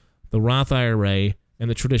compare the Roth IRA and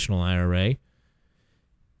the traditional IRA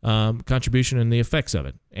contribution and the effects of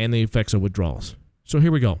it and the effects of withdrawals. So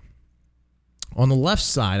here we go. On the left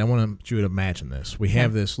side, I want you to imagine this. We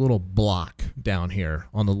have this little block down here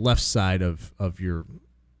on the left side of your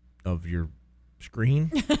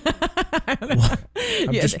screen.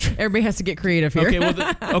 Everybody has to get creative here.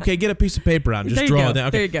 Okay, get a piece of paper out and just draw it down.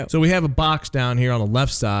 Okay. There you go. So we have a box down here on the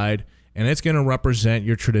left side, and it's going to represent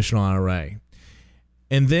your traditional IRA.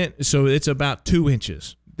 And then, so it's about 2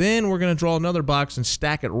 inches. Then we're going to draw another box and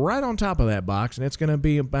stack it right on top of that box, and it's going to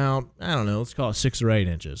be about, I don't know, let's call it 6 or 8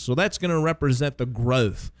 inches. So that's going to represent the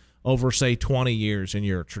growth over, say, 20 years in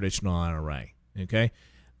your traditional IRA, okay?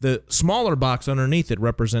 The smaller box underneath it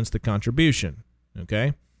represents the contribution,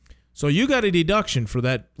 okay? So you got a deduction for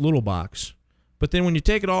that little box, but then when you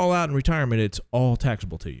take it all out in retirement, it's all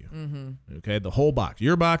taxable to you, okay? The whole box,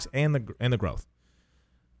 your box and the growth.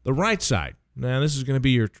 The right side, now this is going to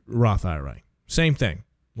be your Roth IRA. Same thing.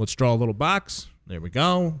 Let's draw a little box. There we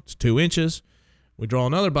go. It's 2 inches. We draw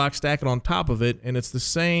another box, stack it on top of it, and it's the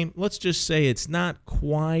same. Let's just say it's not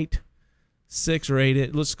quite 6 or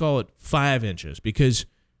 8. Let's call it 5 inches because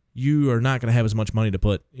you are not going to have as much money to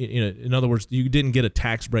put. In other words, you didn't get a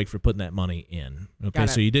tax break for putting that money in. Okay,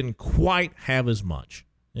 so you didn't quite have as much.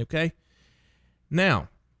 Okay. Now,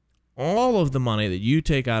 all of the money that you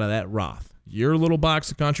take out of that Roth, your little box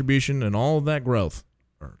of contribution and all of that growth,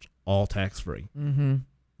 are all tax-free.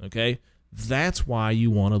 Okay? That's why you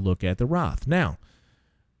want to look at the Roth. Now,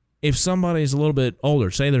 if somebody's a little bit older,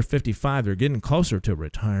 say they're 55, they're getting closer to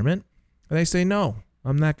retirement, and they say, no,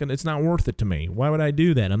 I'm not going to, it's not worth it to me. Why would I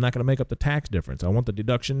do that? I'm not going to make up the tax difference. I want the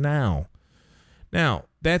deduction now. Now,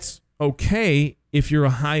 that's okay if you're a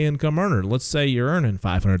high-income earner. Let's say you're earning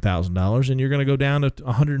 $500,000 and you're going to go down to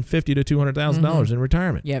 $150,000 to $200,000 in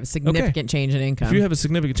retirement. You have a significant change in income. If you have a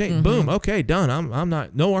significant change, boom, okay, done. I'm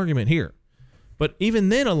not, no argument here. But even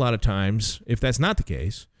then, a lot of times, if that's not the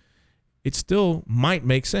case, it still might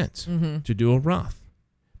make sense to do a Roth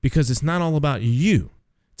because it's not all about you.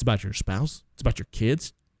 It's about your spouse. It's about your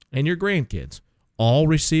kids and your grandkids all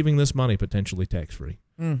receiving this money potentially tax-free.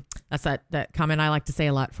 That's that comment I like to say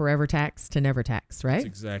a lot, forever tax to never tax, right? That's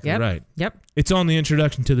exactly right. Yep. It's on the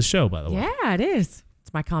introduction to the show, by the way. Yeah, it is.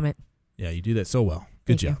 It's my comment. Yeah, you do that so well.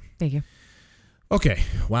 Good job. Thank you. Okay.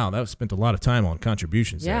 Wow, that was spent a lot of time on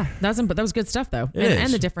contributions there. That was good stuff, though.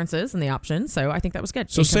 And the differences and the options. So I think that was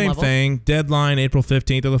good. So same thing. Deadline, April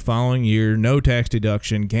 15th of the following year. No tax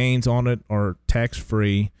deduction. Gains on it are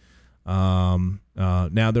tax-free. Now,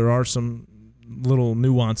 there are some little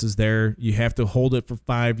nuances there. You have to hold it for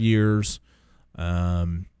 5 years.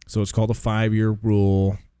 So it's called a 5-year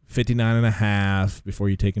rule. 59.5 before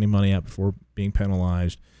you take any money out before being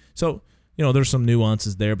penalized. So there's some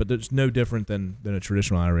nuances there, but there's no different than a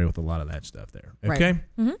traditional IRA with a lot of that stuff there. Okay? Right.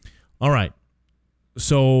 Mm-hmm. All right.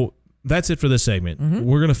 So that's it for this segment. Mm-hmm.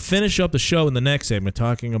 We're going to finish up the show in the next segment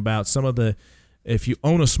talking about some of the, if you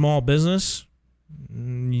own a small business,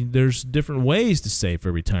 there's different ways to save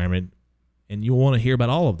for retirement, and you'll want to hear about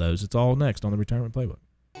all of those. It's all next on the Retirement Playbook.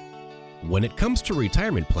 When it comes to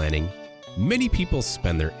retirement planning, many people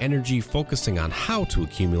spend their energy focusing on how to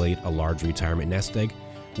accumulate a large retirement nest egg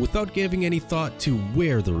without giving any thought to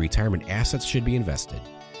where the retirement assets should be invested.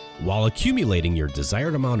 While accumulating your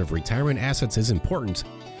desired amount of retirement assets is important,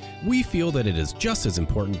 we feel that it is just as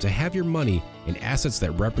important to have your money in assets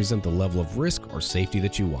that represent the level of risk or safety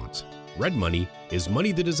that you want. Red money is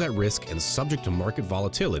money that is at risk and subject to market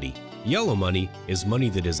volatility. Yellow money is money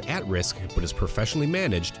that is at risk but is professionally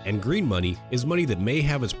managed, and green money is money that may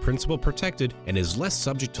have its principal protected and is less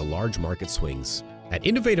subject to large market swings. At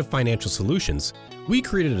Innovative Financial Solutions, we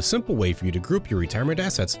created a simple way for you to group your retirement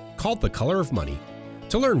assets called the Color of Money.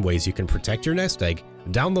 To learn ways you can protect your nest egg,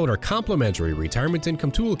 download our complimentary Retirement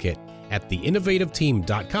Income Toolkit at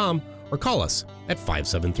theinnovativeteam.com or call us at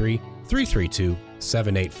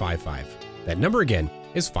 573-332-7855. That number again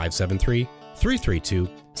is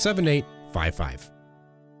 573-332-7855.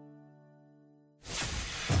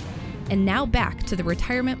 And now back to the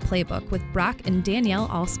Retirement Playbook with Brock and Danielle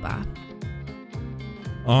Alspa.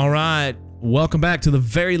 All right. Welcome back to the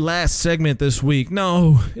very last segment this week.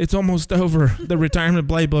 No, it's almost over. The Retirement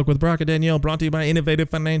Playbook with Brock and Danielle, brought to you by Innovative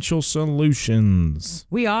Financial Solutions.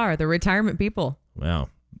 We are the retirement people. Wow.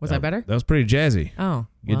 Was that better? That was pretty jazzy. Oh,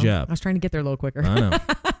 Good job. I was trying to get there a little quicker. I know.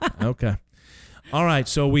 Okay. All right.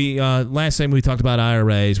 So we last time we talked about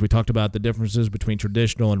IRAs. We talked about the differences between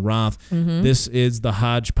traditional and Roth. Mm-hmm. This is the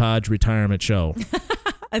Hodgepodge Retirement Show.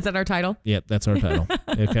 Is that our title? Yep, that's our title.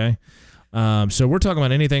 Okay. So we're talking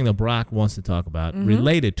about anything that Brock wants to talk about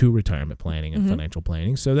related to retirement planning and financial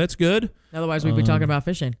planning. So that's good. Otherwise, we'd be talking about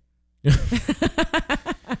fishing.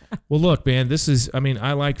 Well, look, man,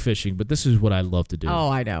 I like fishing, but this is what I love to do. Oh,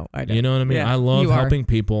 I know. You know what I mean? Yeah, I love you are. helping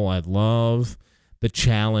people. I love the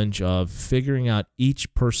challenge of figuring out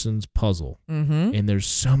each person's puzzle. Mm-hmm. And there's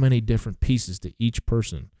so many different pieces to each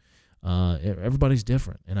person. Everybody's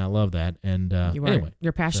different, and I love that. And anyway,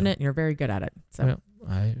 you're passionate and you're very good at it. So well,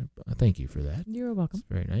 I thank you for that. You're welcome. It's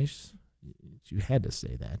very nice. You had to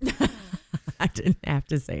say that. I didn't have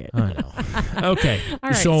to say it. I know. Okay.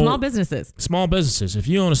 All right. So, small businesses. Small businesses. If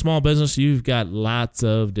you own a small business, you've got lots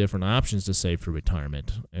of different options to save for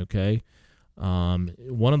retirement. Okay.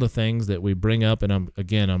 One of the things that we bring up, and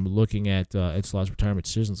I'm looking at Ed Slot's Retirement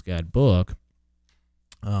Decisions Guide book.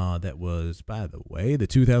 That was, by the way, the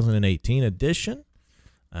 2018 edition.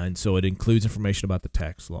 And so it includes information about the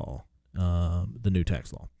tax law, the new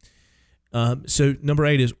tax law. So number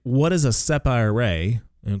 8 is, what is a SEP IRA?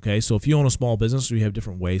 Okay, so if you own a small business, you have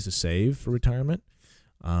different ways to save for retirement.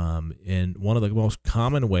 And one of the most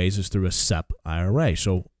common ways is through a SEP IRA.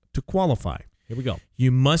 So to qualify, here we go.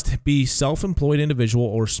 You must be self-employed individual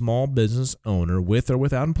or small business owner with or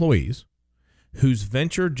without employees whose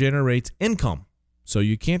venture generates income. So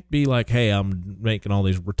you can't be like, hey, we're taking all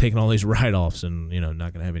these write-offs and,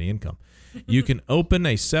 not going to have any income. You can open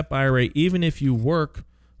a SEP IRA even if you work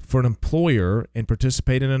for an employer and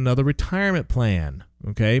participate in another retirement plan,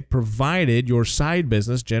 okay, provided your side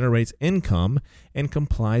business generates income and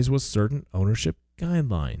complies with certain ownership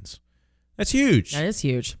guidelines. That's huge. That is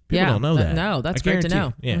huge. People don't know that. No, that's I great to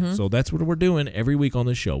guarantee know. you. Yeah, so that's what we're doing every week on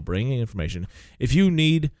this show, bringing information. If you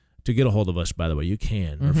need to get a hold of us, by the way, you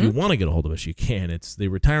can. Or if you want to get a hold of us, you can. It's the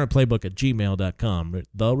retirementplaybook@gmail.com,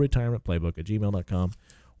 the retirementplaybook@gmail.com.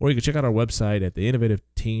 Or you can check out our website at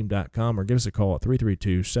theinnovativeteam.com or give us a call at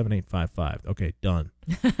 332-7855. Okay, done.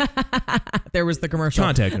 There was the commercial.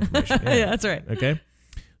 Contact information. Yeah, that's right. Okay.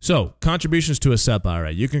 So, contributions to a SEP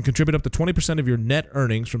IRA. You can contribute up to 20% of your net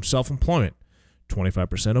earnings from self-employment,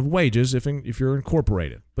 25% of wages if you're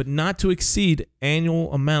incorporated, but not to exceed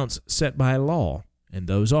annual amounts set by law. And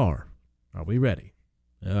those are we ready?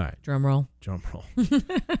 All right. Drum roll.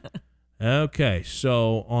 Okay,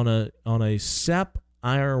 so on a SEP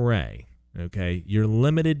IRA, okay, you're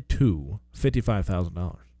limited to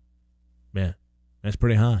 $55,000. Yeah, that's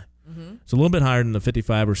pretty high. Mm-hmm. It's a little bit higher than the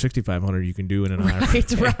 $5,500 or $6,500 you can do in an IRA.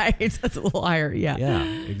 Right. That's a little higher. Yeah. Yeah,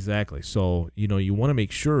 exactly. So you want to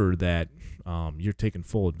make sure that you're taking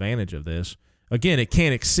full advantage of this. Again, it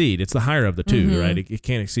can't exceed. It's the higher of the two, right? It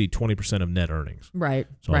can't exceed 20% of net earnings. Right.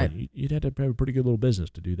 So you'd have to have a pretty good little business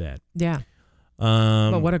to do that. Yeah.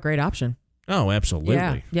 But what a great option. Oh,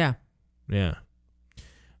 absolutely. Yeah.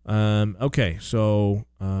 Okay, so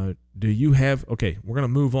do you have... Okay, we're going to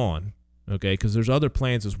move on Okay, because there's other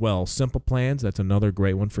plans as well. Simple plans, that's another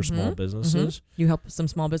great one for small businesses. You help some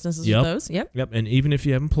small businesses Yep. with those. Yep. Yep, and even if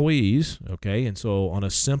you have employees, okay, and so on a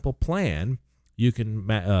simple plan, you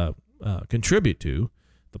can contribute to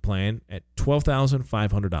the plan at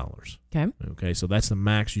 $12,500. Okay. Okay, so that's the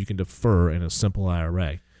max you can defer in a simple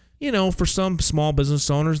IRA. You know, for some small business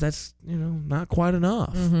owners, that's, not quite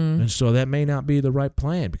enough. And so that may not be the right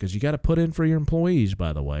plan because you got to put in for your employees,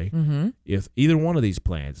 by the way. If either one of these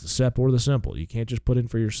plans, the SEP or the simple, you can't just put in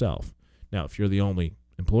for yourself. Now, if you're the only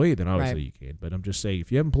employee, then obviously you can. But I'm just saying,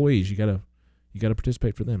 if you have employees, you got to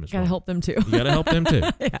participate for them as well. Got to help them too. You got to help them too.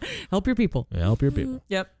 Yeah. Help your people. Yeah, help your people.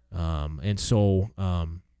 Yep.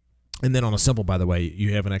 And then on a simple, by the way,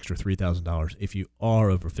 you have an extra $3,000 if you are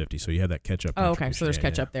over 50. So you have that catch up. Oh, okay. So there's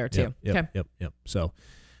catch up there too. Yep. So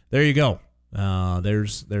there you go.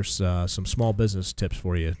 There's some small business tips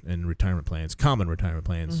for you in retirement plans, common retirement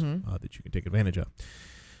plans that you can take advantage of.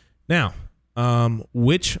 Now,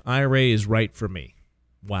 which IRA is right for me?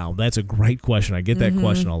 Wow, that's a great question. I get that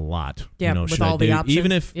question a lot. Yeah, with all the options.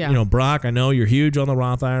 Even if, Brock, I know you're huge on the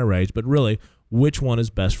Roth IRAs, but really, which one is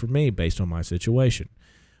best for me based on my situation?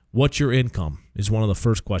 What's your income is one of the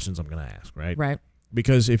first questions I'm going to ask, right? Right.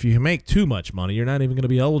 Because if you make too much money, you're not even going to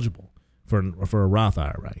be eligible for a Roth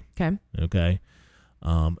IRA. Okay.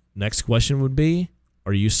 Next question would be,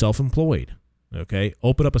 are you self-employed? Okay.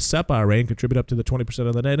 Open up a SEP IRA and contribute up to the 20%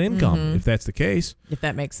 of the net income, if that's the case. If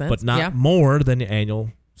that makes sense. But not more than the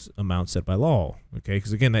annual amount set by law. Okay.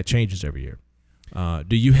 Because, again, that changes every year.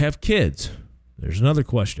 Do you have kids? There's another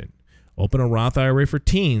question. Open a Roth IRA for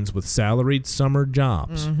teens with salaried summer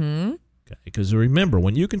jobs. Okay, because remember,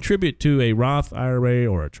 when you contribute to a Roth IRA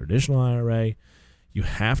or a traditional IRA, you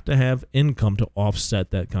have to have income to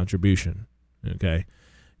offset that contribution. Okay,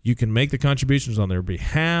 you can make the contributions on their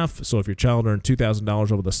behalf. So if your child earned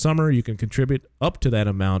 $2,000 over the summer, you can contribute up to that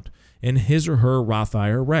amount in his or her Roth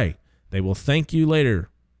IRA. They will thank you later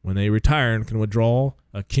when they retire and can withdraw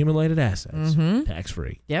accumulated assets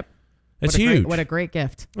tax-free. Yep. That's huge. What a great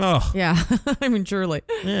gift. Oh. Yeah. I mean, truly.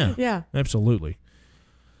 Yeah. Yeah. Absolutely.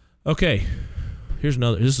 Okay. Here's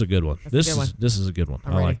another. This is a good one. This is a good one.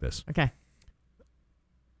 I like this. Okay.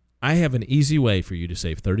 I have an easy way for you to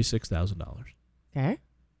save $36,000. Okay.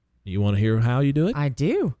 You want to hear how you do it? I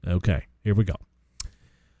do. Okay. Here we go.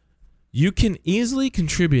 You can easily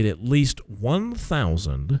contribute at least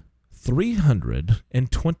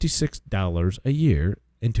 $1,326 a year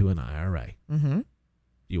into an IRA.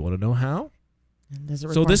 You want to know how?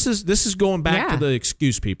 So this is going back to the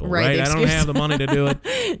excuse people, right? I don't have the money to do it.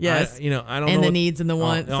 Yes. I don't know. And the needs and the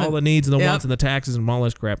wants. All the needs and the wants and the taxes and all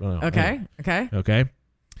this crap. Okay.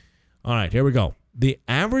 All right, here we go. The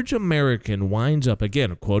average American winds up,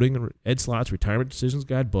 again, quoting Ed Slott's Retirement Decisions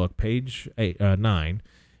Guidebook, page 9,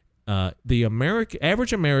 the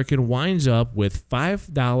average American winds up with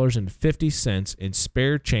 $5.50 in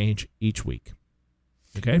spare change each week.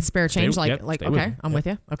 Okay. And spare change, I'm with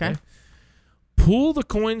you. Okay. Pool the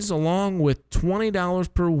coins along with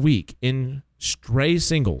 $20 per week in stray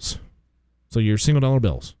singles. So your single dollar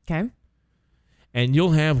bills. Okay. And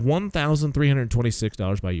you'll have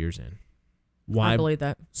 $1,326 by year's end. Why? I believe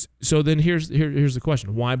that. So then here's the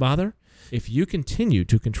question. Why bother? If you continue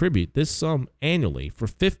to contribute this sum annually for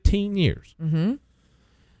 15 years,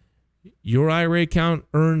 your IRA account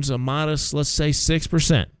earns a modest, let's say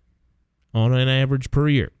 6%. On an average per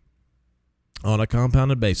year. On a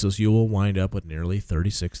compounded basis, you will wind up with nearly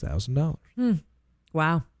 $36,000.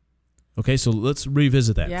 Wow. Okay, so let's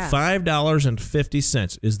revisit that. Yeah.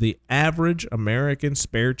 $5.50 is the average American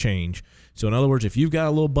spare change. So in other words, if you've got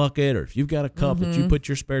a little bucket or if you've got a cup that you put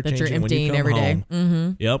your spare change in when you come every home.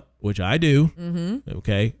 day. Yep, which I do.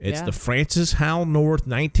 Okay, it's the Francis Howell North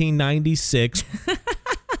 1996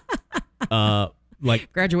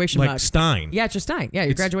 graduation like mug. Stein. Yeah, it's your Stein. Yeah,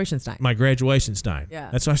 your graduation Stein. My graduation Stein.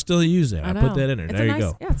 Yeah. That's why I still use that. I put that in there. It's there you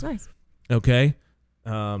go. Yeah, it's nice. Okay.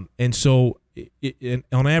 And so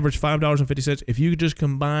on average, $5.50, if you just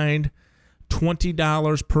combined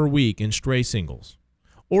 $20 per week in stray singles,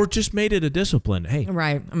 or just made it a discipline. Hey,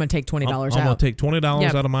 right. I'm going to take $20 out. I'm going to take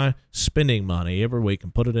 $20 out of my spending money every week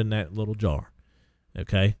and put it in that little jar.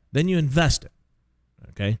 Okay. Then you invest it.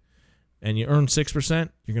 Okay. And you earn 6%,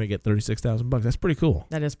 you're going to get $36,000. That's pretty cool.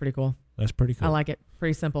 That is pretty cool. That's pretty cool. I like it.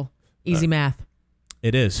 Pretty simple. Easy math.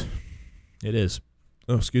 It is. It is.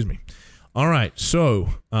 Oh, excuse me. All right. So,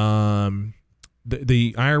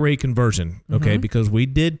 the IRA conversion, okay, because we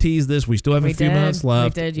did tease this. We still have a few minutes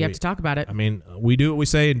left. We did. You have to talk about it. I mean, we do what we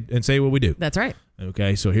say and say what we do. That's right.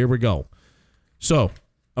 Okay. So here we go. So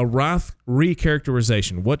a Roth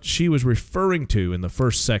recharacterization. What she was referring to in the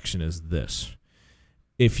first section is this.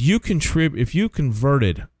 If you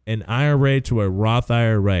converted an IRA to a Roth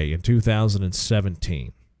IRA in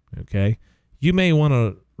 2017, okay, you may want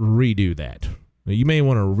to redo that. You may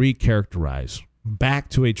want to recharacterize back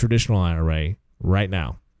to a traditional IRA right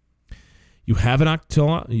now. You have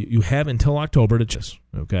until October to choose,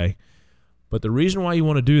 okay? But the reason why you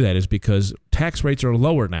want to do that is because tax rates are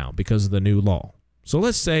lower now because of the new law. So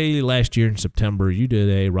let's say last year in September you did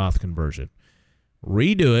a Roth conversion.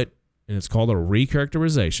 Redo it, and it's called a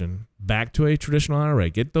recharacterization, back to a traditional IRA.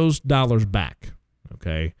 Get those dollars back,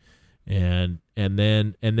 okay? And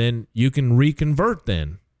then you can reconvert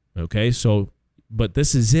then, okay? So, but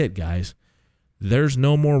this is it, guys. There's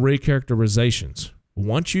no more recharacterizations.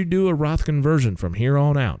 Once you do a Roth conversion from here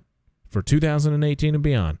on out for 2018 and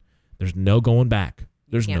beyond, there's no going back.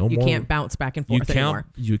 There's no more. You can't bounce back and forth anymore.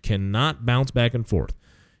 You cannot bounce back and forth.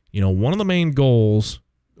 You know, one of the main goals,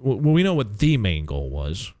 well, we know what the main goal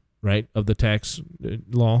was, right, of the tax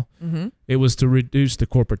law. Mm-hmm. It was to reduce the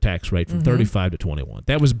corporate tax rate from 35 to 21.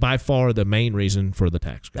 That was by far the main reason for the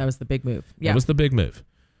tax cut. That was the big move. Yeah. That was the big move.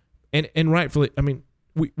 And rightfully, I mean,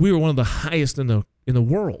 we were one of the highest in the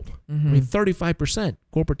world. Mm-hmm. I mean, 35%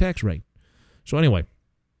 corporate tax rate. So anyway,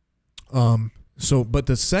 but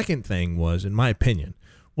the second thing was, in my opinion,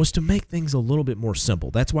 was to make things a little bit more simple.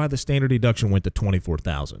 That's why the standard deduction went to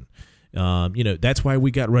 $24,000. That's why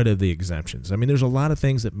we got rid of the exemptions. I mean, there's a lot of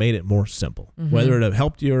things that made it more simple. Mm-hmm. Whether it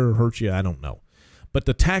helped you or hurt you, I don't know. But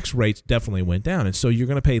the tax rates definitely went down, and so you're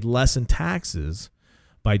going to pay less in taxes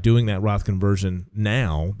by doing that Roth conversion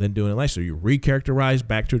now than doing it later. So you recharacterize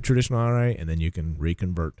back to a traditional IRA, and then you can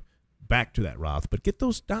reconvert back to that Roth. But get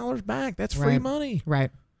those dollars back. That's free money.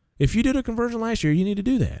 Right. If you did a conversion last year, you need to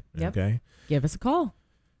do that. Yep. Okay. Give us a call.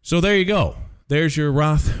 So there you go. There's your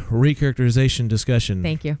Roth recharacterization discussion.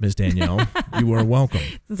 Thank you, Ms. Danielle. You are welcome.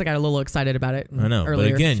 Since I got a little excited about it. I know. But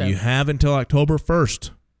again, you have until October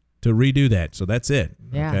 1st to redo that. So that's it.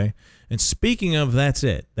 Yeah. Okay. And speaking of that's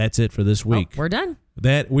it for this week. Oh, we're done.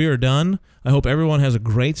 We are done. I hope everyone has a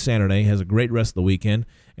great Saturday, has a great rest of the weekend,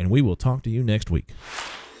 and we will talk to you next week.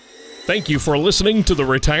 Thank you for listening to the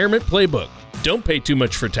Retirement Playbook. Don't pay too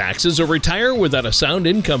much for taxes or retire without a sound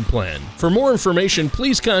income plan. For more information,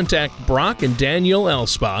 please contact Brock and Danielle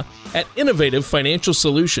Elspa at Innovative Financial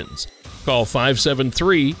Solutions. Call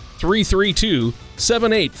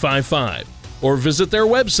 573-332-7855 or visit their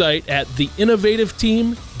website at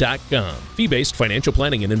theinnovativeteam.com. Fee-based financial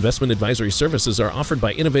planning and investment advisory services are offered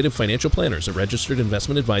by Innovative Financial Planners, a registered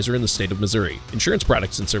investment advisor in the state of Missouri. Insurance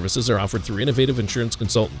products and services are offered through Innovative Insurance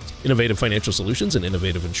Consultants. Innovative Financial Solutions and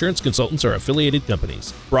Innovative Insurance Consultants are affiliated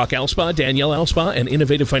companies. Brock Elspa, Danielle Elspa, and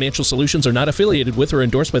Innovative Financial Solutions are not affiliated with or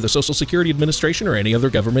endorsed by the Social Security Administration or any other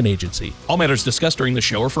government agency. All matters discussed during the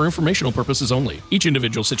show are for informational purposes only. Each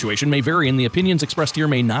individual situation may vary, and the opinions expressed here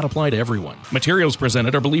may not apply to everyone. Materials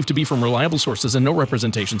presented are believed to be from reliable sources, and no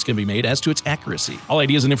representations can be made as to its accuracy. All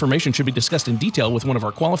ideas and information should be discussed in detail with one of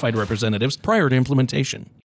our qualified representatives prior to implementation.